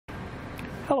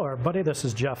Hello everybody, this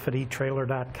is Jeff at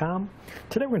etrailer.com.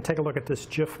 Today we're going to take a look at this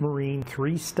Jif Marine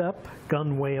 3-step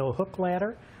gunwale hook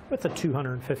ladder with a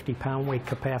 250-pound weight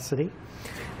capacity.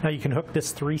 Now you can hook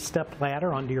this 3-step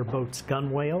ladder onto your boat's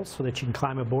gunwales so that you can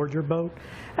climb aboard your boat,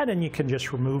 and then you can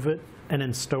just remove it and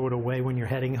then stow it away when you're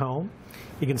heading home.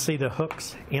 You can see the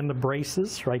hooks and the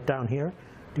braces right down here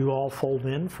do all fold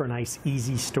in for nice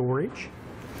easy storage.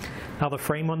 Now the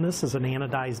frame on this is an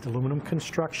anodized aluminum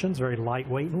construction. It's very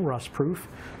lightweight and rust-proof.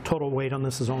 Total weight on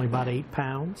this is only about 8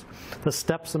 pounds. The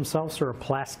steps themselves are a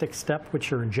plastic step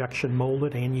which are injection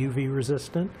molded and UV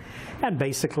resistant. And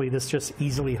basically this just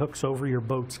easily hooks over your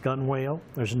boat's gunwale.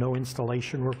 There's no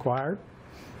installation required.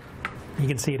 You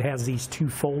can see it has these 2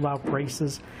 fold-out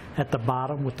braces at the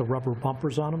bottom with the rubber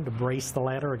bumpers on them to brace the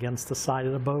ladder against the side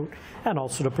of the boat and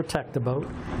also to protect the boat.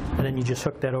 And then you just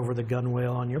hook that over the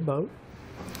gunwale on your boat.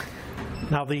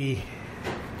 Now it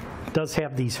does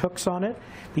have these hooks on it.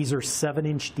 These are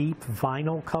 7-inch deep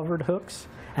vinyl covered hooks,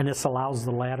 and this allows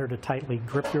the ladder to tightly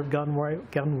grip your gun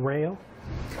rail.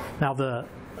 Now the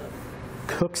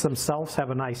hooks themselves have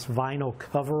a nice vinyl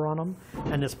cover on them,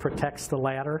 and this protects the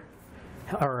ladder,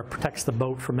 or protects the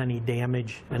boat from any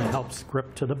damage, and it helps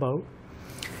grip to the boat.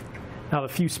 Now, a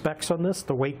few specs on this.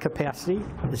 The weight capacity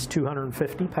is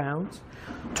 250 pounds.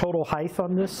 Total height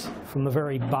on this, from the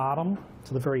very bottom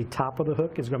to the very top of the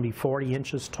hook, is going to be 40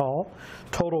 inches tall.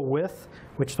 Total width,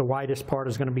 which the widest part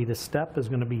is going to be the step, is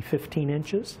going to be 15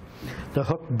 inches. The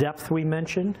hook depth we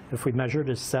mentioned, if we measured,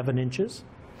 is 7 inches.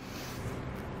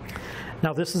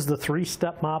 Now this is the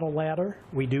 3-step model ladder.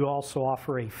 We do also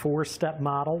offer a 4-step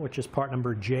model, which is part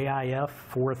number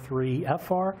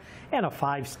JIF43FR, and a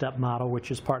 5-step model,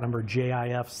 which is part number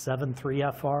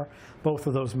JIF73FR. Both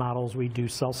of those models we do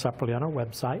sell separately on our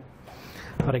website.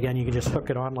 But again, you can just hook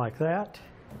it on like that.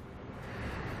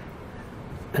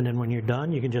 And then when you're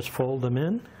done, you can just fold them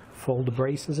in, fold the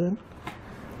braces in,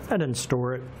 and then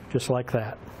store it just like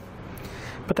that.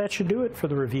 But that should do it for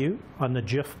the review on the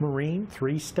Jif Marine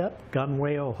 3-step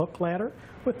gunwale hook ladder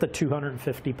with the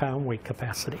 250-pound weight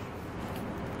capacity.